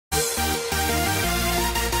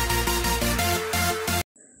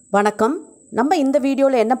வணக்கம். நம்ம இந்த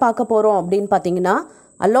வீடியோவில் என்ன பார்க்க போகிறோம் அப்படின்னு பார்த்தீங்கன்னா,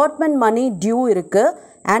 allotment money due இருக்குது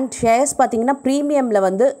அண்ட் ஷேர்ஸ் பார்த்தீங்கன்னா ப்ரீமியமில்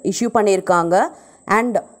வந்து இஷ்யூ பண்ணியிருக்காங்க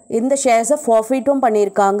அண்ட் இந்த ஷேர்ஸை ஃபார்ஃபிட்டும்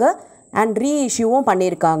பண்ணியிருக்காங்க அண்ட் ரீஇஷ்யூவும்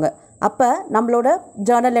பண்ணியிருக்காங்க. அப்போ நம்மளோட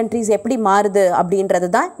ஜர்னல் என்ட்ரிஸ் எப்படி மாறுது அப்படின்றது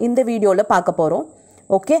தான் இந்த வீடியோவில் பார்க்க போகிறோம்.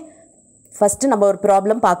 ஓகே, ஃபஸ்ட்டு நம்ம ஒரு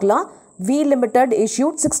ப்ராப்ளம் பார்க்கலாம். V Limited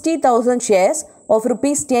issued 60,000 shares of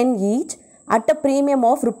 ₹10 each at a premium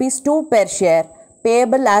of ₹2 per share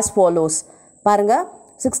payable as follows. பாருங்க,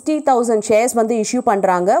 60,000 shares வந்து இஷ்யூ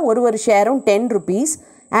பண்ணுறாங்க. ஒரு ஷேரும் ₹10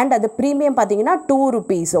 அண்ட் அது ப்ரீமியம் பார்த்தீங்கன்னா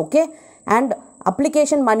 ₹2. Okay, and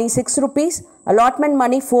application money ₹6, allotment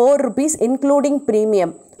money ₹4 including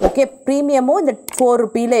premium. Okay, ப்ரீமியமும் இந்த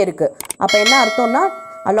 ₹4 இருக்குது. அப்போ என்ன அர்த்தம்னா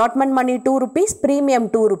அலாட்மெண்ட் மணி ₹2, ப்ரீமியம்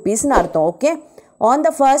 ₹2ன்னு அர்த்தம். Okay, on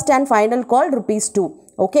the first and final call ₹2.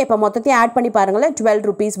 Okay, இப்போ மொத்தத்தையும் ஆட் பண்ணி பாருங்களேன்,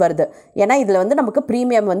 ₹12 வருது. ஏன்னா இதில் வந்து நமக்கு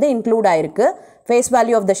ப்ரீமியம் வந்து இன்க்ளூட் ஆகிருக்கு. Face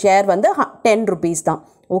value of the share வந்து ₹10 தான்.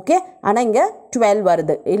 ஓகே, ஆனால் இங்கே 12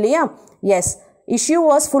 வருது இல்லையா? S, issue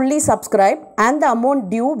was fully subscribed and the amount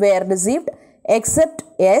due where received accept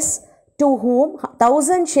S to whom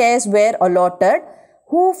 1000 shares were allotted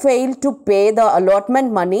who failed to pay the allotment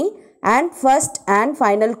money and first and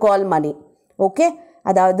final call money. Okay,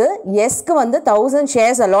 அதாவது எஸ்க்கு வந்து 1000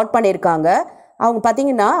 shares allot பண்ணியிருக்காங்க. அவங்க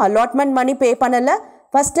பார்த்தீங்கன்னா allotment மணி பே பண்ணலை,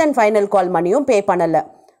 first and final கால் மணியும் பே பண்ணலை.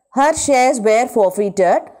 Her shares where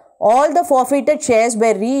forfeited. All the forfeited shares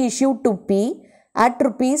were reissued to P at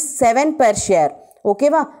 ₹7 per share.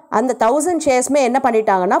 ஓகேவா, அந்த 1000 ஷேர்ஸுமே என்ன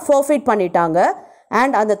பண்ணிட்டாங்கன்னா forfeit பண்ணிட்டாங்க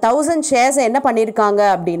அண்ட் அந்த 1000 shares என்ன பண்ணியிருக்காங்க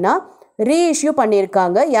அப்படின்னா ரீஇஷ்யூ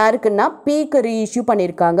பண்ணியிருக்காங்க. யாருக்குன்னா Pக்கு ரீஇஷ்யூ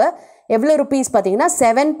பண்ணியிருக்காங்க. எவ்வளோ ருபீஸ் பார்த்தீங்கன்னா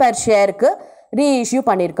 7 per ஷேருக்கு ரீஇஷ்யூ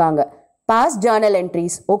பண்ணியிருக்காங்க. Pass journal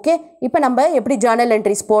entries. ஓகே, இப்போ நம்ம எப்படி ஜர்னல்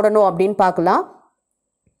என்ட்ரிஸ் போடணும் அப்படின்னு பார்க்கலாம்.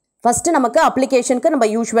 ஃபஸ்ட்டு நமக்கு அப்ளிகேஷனுக்கு நம்ம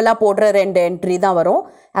யூஸ்வலாக போடுற 2 என்ட்ரி தான் வரும்.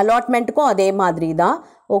 அலாட்மெண்ட்டுக்கும் அதே மாதிரி தான்.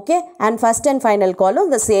 Okay, and first and final காலும்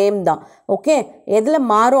இந்த சேம் தான். ஓகே, எதில்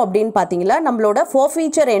மாறும் அப்படின்னு பார்த்தீங்களா, நம்மளோட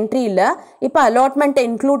ஃபோர்ஃபீச்சர் என்ட்ரியில் இப்போ அலாட்மெண்ட்டை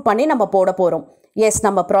இன்க்ளூட் பண்ணி நம்ம போட போகிறோம். எஸ்,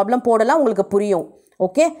 நம்ம ப்ராப்ளம் போடலாம், உங்களுக்கு புரியும்.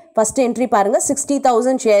 ஓகே, ஃபஸ்ட் என்ட்ரி பாருங்கள்,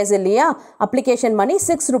 60,000 ஷேர்ஸ் இல்லையா, application money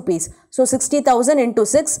 ₹6. So 60,000 into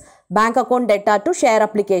 6 bank account theta to share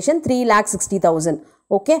application 3,60,000.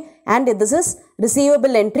 Okay, and this is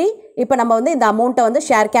receivable entry. இப்போ நம்ம வந்து இந்த அமௌண்ட்டை வந்து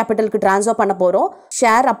ஷேர் கேபிட்டலுக்கு ட்ரான்ஸ்ஃபர் பண்ண போகிறோம்.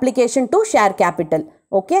 Share application to share capital.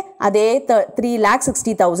 Okay, அதே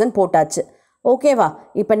 3,60,000 போட்டாச்சு. ஓகேவா,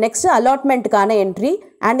 இப்போ நெக்ஸ்ட்டு அலாட்மெண்ட்டுக்கான என்ட்ரி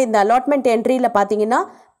அண்ட் இந்த அலாட்மெண்ட் என்ட்ரியில் பார்த்தீங்கன்னா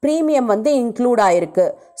ப்ரீமியம் வந்து இன்க்ளூட் ஆகிருக்கு.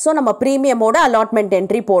 ஸோ நம்ம ப்ரீமியமோட அலாட்மெண்ட்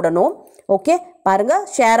என்ட்ரி போடணும். ஓகே, பாருங்கள்,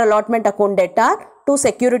 share allotment account theta to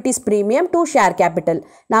securities premium to share capital.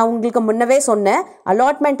 நான் உங்களுக்கு முன்னவே சொன்னேன்,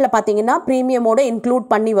 அலாட்மெண்ட்டில் பார்த்தீங்கன்னா ப்ரீமியமோட இன்க்ளூட்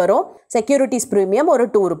பண்ணி வரும். செக்யூரிட்டிஸ் ப்ரீமியம் ஒரு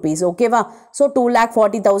 ₹2. ஓகேவா, ஸோ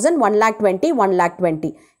 2,40,000, 1,20,000,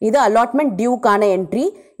 1,20,000. இது அலாட்மெண்ட் டியூக்கான என்ட்ரி.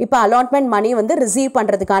 இப்போ அலாட்மெண்ட் மணி வந்து ரிசீவ்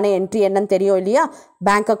பண்ணுறதுக்கான என்ட்ரி என்னன்னு தெரியும் இல்லையா,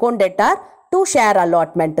 bank account theta to share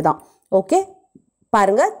allotment தான். ஓகே,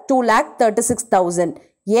 பாருங்கள், 2,36,000.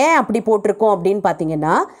 ஏன் அப்படி போட்டிருக்கோம் அப்படின்னு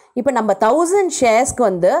பார்த்தீங்கன்னா, இப்போ நம்ம 1000 ஷேர்ஸ்க்கு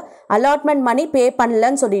வந்து அலாட்மெண்ட் மணி பே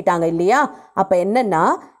பண்ணலன்னு சொல்லிட்டாங்க இல்லையா. அப்போ என்னென்னா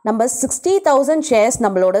நம்ம 60,000 ஷேர்ஸ்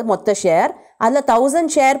நம்மளோட மொத்த ஷேர், அதில் 1000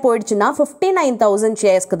 ஷேர் போயிடுச்சுன்னா 59,000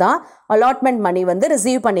 ஷேர்ஸ்க்கு தான் அலாட்மெண்ட் மணி வந்து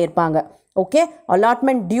ரிசீவ் பண்ணியிருப்பாங்க. ஓகே,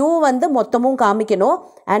 அலாட்மெண்ட் டியூ வந்து மொத்தமும் காமிக்கணும்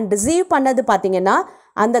அண்ட் ரிசீவ் பண்ணது பார்த்தீங்கன்னா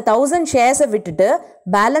அந்த 1000 ஷேர்ஸை விட்டுட்டு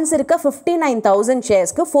பேலன்ஸ் இருக்க 59,000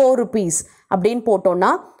 ஷேர்ஸ்க்கு ₹4 அப்படின்னு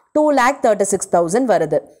போட்டோன்னா 2,36,000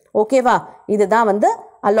 வருது. ஓகேவா, இதுதான் வந்து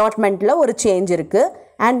அலாட்மெண்ட்டில் ஒரு சேஞ்ச் இருக்குது.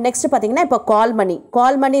 அண்ட் நெக்ஸ்ட் பார்த்தீங்கன்னா இப்போ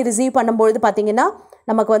கால் மணி ரிசீவ் பண்ணும்பொழுது பார்த்தீங்கன்னா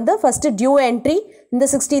நமக்கு வந்து ஃபஸ்ட்டு டியூ என்ட்ரி இந்த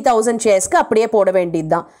 60,000 ஷேர்ஸ்க்கு அப்படியே போட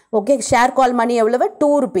வேண்டியது தான். ஓகே, ஷேர் கால் மணி எவ்வளவு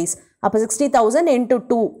 ₹2. அப்போ 60,000 into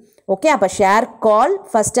 2. ஓகே, அப்போ share call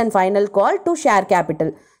first and final call to share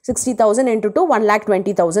capital 60,000 into 2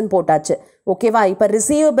 1,20,000 போட்டாச்சு. ஓகேவா, இப்போ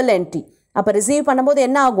ரிசீவபிள் என்ட்ரி. அப்போ ரிசீவ் பண்ணும்போது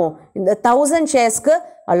என்ன ஆகும், இந்த 1000 ஷேர்ஸ்க்கு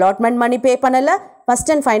அலாட்மெண்ட் மணி பே பண்ணலை,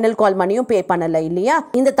 ஃபஸ்ட் அண்ட் ஃபைனல் கால் மணியும் பே பண்ணலை இல்லையா.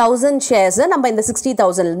 இந்த 1000 ஷேர்ஸை நம்ம இந்த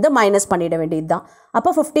 60,000லேருந்து மைனஸ் பண்ணிட வேண்டியது தான். அப்போ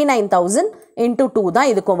 59,000 into 2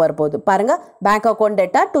 தான் இதுக்கும் வரப்போகுது. பாருங்கள், bank account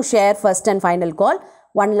theta to share first and final கால்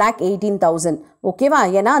 1,18,000. ஓகேவா,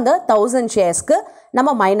 ஏன்னா அந்த 1000 ஷேர்ஸ்க்கு நம்ம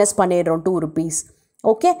மைனஸ் பண்ணிடுறோம் ₹2.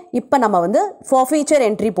 ஓகே, இப்போ நம்ம வந்து ஃபோர்ஃபீச்சர்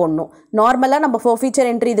என்ட்ரி போடணும். நார்மலாக நம்ம ஃபோர்ஃபீச்சர்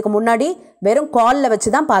என்ட்ரி இதுக்கு முன்னாடி வெறும் காலில் வச்சு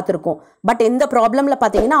தான் பார்த்துருக்கோம். பட் இந்த ப்ராப்ளமில்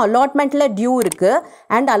பார்த்தீங்கன்னா அலாட்மெண்ட்டில் டியூ இருக்குது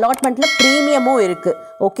அண்ட் அலாட்மெண்ட்டில் ப்ரீமியமும் இருக்குது.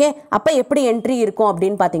 ஓகே, அப்போ எப்படி என்ட்ரி இருக்கும்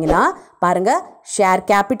அப்படின்னு பார்த்தீங்கன்னா பாருங்க ஷேர்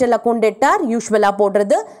கேபிட்டல் அக்கௌண்ட் டெட்டார் யூஸ்வலாக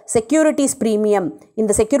போடுறது செக்யூரிட்டிஸ் ப்ரீமியம்.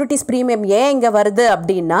 இந்த செக்யூரிட்டிஸ் ப்ரீமியம் ஏன் இங்கே வருது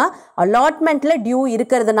அப்படின்னா அலாட்மெண்ட்டில் டியூ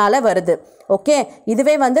இருக்கிறதுனால வருது. ஓகே,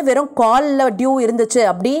 இதுவே வந்து வெறும் காலில் டியூ இருந்துச்சு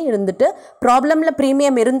அப்படி இருந்துட்டு ப்ராப்ளமில்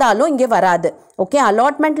ப்ரீமியம் இருந்தாலும் இங்கே வராது. ஓகே,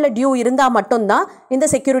 அலாட்மெண்ட்டில் டியூ இருந்தால் மட்டும்தான் இந்த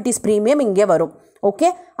செக்யூரிட்டிஸ் ப்ரீமியம் இங்கே வரும். ஓகே,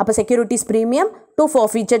 அப்போ securities premium to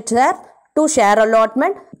forfeited share, to share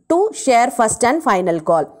allotment, to share first and final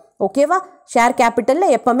கால். ஓகேவா, ஷேர்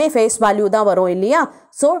கேபிட்டலில் எப்போவுமே ஃபேஸ் வேல்யூ தான் வரும் இல்லையா?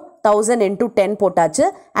 ஸோ 1000 into 10 போட்டாச்சு.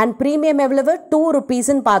 அண்ட் ப்ரீமியம் எவ்வளவு 2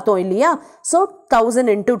 rupeesன்னு பார்த்தோம் இல்லையா? So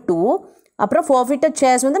 1000 into 2. அப்புறம் forfeited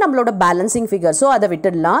shares வந்து நம்மளோட பேலன்சிங் ஃபிகர், ஸோ அதை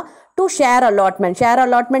விட்டுடலாம். To share allotment, share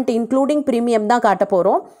allotment including premium தான் காட்ட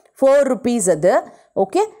போகிறோம். 4 rupees அது.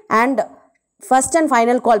 Okay, and first and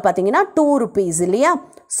final கால் பார்த்தீங்கன்னா 2 rupees இல்லையா?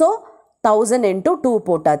 ஸோ 1000 into 2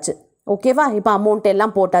 போட்டாச்சு. ஓகேவா, இப்போ அமௌண்ட்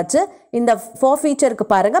எல்லாம் போட்டாச்சு. இந்த forfeitureக்கு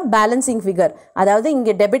பாருங்கள் பேலன்சிங் ஃபிகர், அதாவது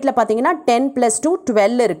இங்கே டெபிட்டில் பார்த்தீங்கன்னா 10 + 2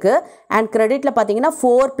 12 இருக்குது. அண்ட் கிரெடிட்டில் பார்த்தீங்கன்னா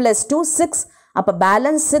 4 + 2 6. அப்போ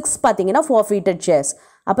பேலன்ஸ் 6 பார்த்தீங்கன்னா forfeited shares.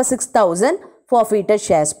 அப்போ 6000 forfeited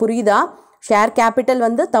shares. புரியுதா? ஷேர் கேபிட்டல்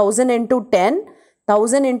வந்து 1000 into 10,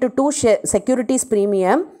 1000 into 2 securities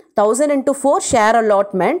premium, 1000 into 4 share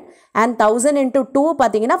allotment, and 1000 into 2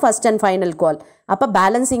 பார்த்தீங்கன்னா ஃபர்ஸ்ட் அண்ட் ஃபைனல் கால். அப்போ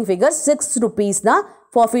பேலன்சிங் ஃபிகர் 6 rupees தான்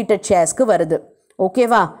forfeited sharesக்கு வருது.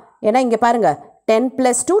 ஓகேவா, ஏன்னா இங்கே பாருங்கள் 10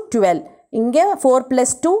 + 2 12, இங்கே 4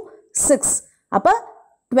 + 2 6. அப்போ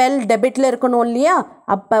 12 டெபிட்டில் இருக்கணும் இல்லையா?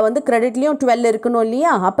 அப்போ வந்து கிரெடிட்லேயும் 12 இருக்கணும்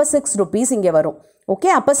இல்லையா? அப்போ 6 rupees இங்கே வரும். ஓகே,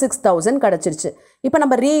 அப்போ 6000 கிடச்சிருச்சு. இப்போ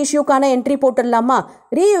நம்ம ரீஇஷ்யூக்கான என்ட்ரி போட்டுடலாமா?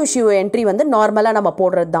 ரீஇஷ்யூ என்ட்ரி வந்து நார்மலாக நம்ம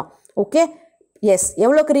போடுறது தான். ஓகே, எஸ்,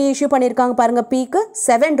 எவ்வளோக்கு ரீஇஷ்யூ பண்ணியிருக்காங்க பாருங்கள். பீக்கு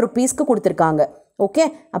 7 rupeesக்கு கொடுத்துருக்காங்க. ஓகே,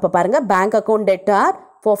 அப்போ பாருங்கள் bank account debtor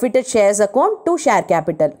forfeited shares account to share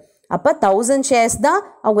capital. அப்போ 1000 shares தான்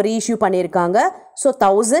அவங்க ரீஇஷ்யூ பண்ணியிருக்காங்க. So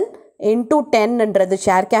 1000 into 10ன்றது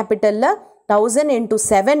share கேபிட்டலில், 1000 into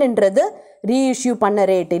 7ன்றது reissue பண்ண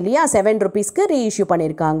ரேட் இல்லையா? 7 rupeesக்கு ரீஇஷ்யூ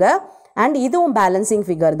பண்ணியிருக்காங்க. அண்ட் இதுவும் பேலன்சிங்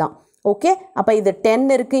ஃபிகர் தான். ஓகே, அப்போ இது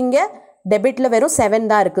 10 இருக்குது, இங்கே டெபிட்டில் வெறும் 7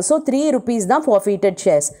 தான் இருக்குது. ஸோ 3 rupees தான் forfeited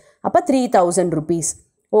shares. அப்போ 3000 rupees.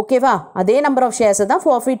 ஓகேவா, அதே நம்பர் ஆஃப் ஷேர்ஸை தான்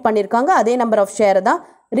forfeit பண்ணியிருக்காங்க, அதே நம்பர் ஆஃப் ஷேரை தான்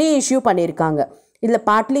ரீஇஷ்யூ பண்ணியிருக்காங்க. இதில்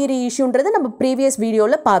பார்ட்லி ரீஇஷ்யூன்றது நம்ம ப்ரீவியஸ்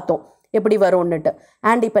வீடியோவில் பார்த்தோம் எப்படி வரும்னுட்டு.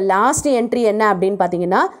 அண்ட் இப்போ லாஸ்ட் என்ட்ரி என்ன அப்படின்னு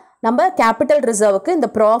பார்த்தீங்கன்னா, நம்ம கேபிட்டல் ரிசர்வுக்கு இந்த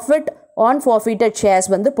ப்ராஃபிட் ஆன் forfeited shares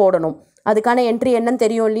வந்து போடணும். அதுக்கான என்ட்ரி என்னன்னு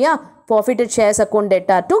தெரியும் இல்லையா? forfeited shares account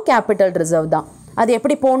debtor to capital reserve தான். அது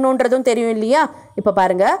எப்படி போடணுன்றதும் தெரியும் இல்லையா? இப்போ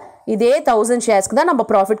பாருங்கள், இதே 1000 ஷேர்ஸ்க்கு தான் நம்ம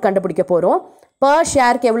ப்ராஃபிட் கண்டுபிடிக்க போகிறோம். பர்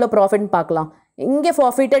ஷேருக்கு எவ்வளோ ப்ராஃபிட்னு பார்க்கலாம். இங்கே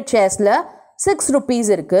forfeited sharesல 6 rupees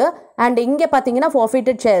இருக்குது. அண்ட் இங்கே பார்த்தீங்கன்னா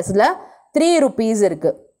forfeited sharesல 3 rupees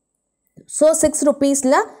இருக்குது. ஸோ 6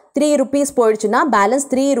 rupeesல 3 rupees போயிடுச்சுன்னா பேலன்ஸ்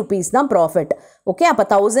 3 rupees தான் ப்ராஃபிட். ஓகே, அப்போ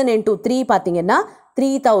 1000 into 3 பார்த்தீங்கன்னா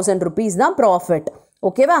 3000 rupees தான் ப்ராஃபிட்.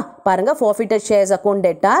 ஓகேவா, பாருங்கள் forfeited shares account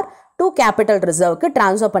debtor to capital reserveக்கு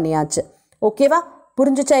transfer பண்ணியாச்சு. ஓகேவா,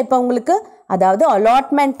 புரிஞ்சிச்சா இப்போ உங்களுக்கு? அதாவது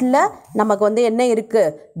அலாட்மெண்ட்டில் நமக்கு வந்து என்ன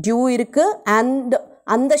இருக்குது, டியூ இருக்குது, அண்ட்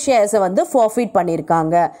அந்த ஷேர்ஸை வந்து forfeit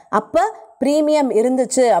பண்ணியிருக்காங்க. அப்போ ப்ரீமியம்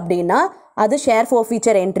இருந்துச்சு அப்படின்னா அது ஷேர்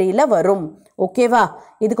forfeiture என்ட்ரியில் வரும். ஓகேவா,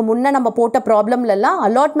 இதுக்கு முன்னே நம்ம போட்ட ப்ராப்ளம்லலாம்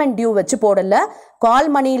அலாட்மெண்ட் டியூ வச்சு போடலை, கால்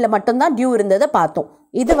மணியில் மட்டும்தான் டியூ இருந்ததை பார்த்தோம்.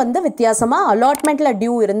 இது வந்து வித்தியாசமாக அலாட்மெண்ட்டில்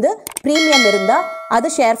டியூ இருந்து ப்ரீமியம் இருந்தால் அது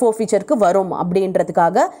ஷேர் forfeitureக்கு வரும்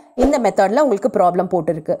அப்படின்றதுக்காக இந்த மெத்தடில் உங்களுக்கு ப்ராப்ளம்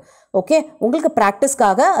போட்டிருக்கு. ஓகே, உங்களுக்கு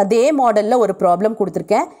ப்ராக்டிஸ்க்காக அதே மாடலில் ஒரு ப்ராப்ளம்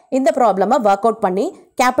கொடுத்துருக்கேன். இந்த ப்ராப்ளமை ஒர்க் அவுட் பண்ணி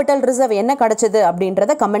கேபிட்டல் ரிசர்வ் என்ன கிடச்சிது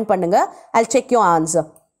அப்படின்றத கமெண்ட் பண்ணுங்கள். I'll check your answer.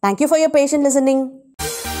 Thank you for your patient listening.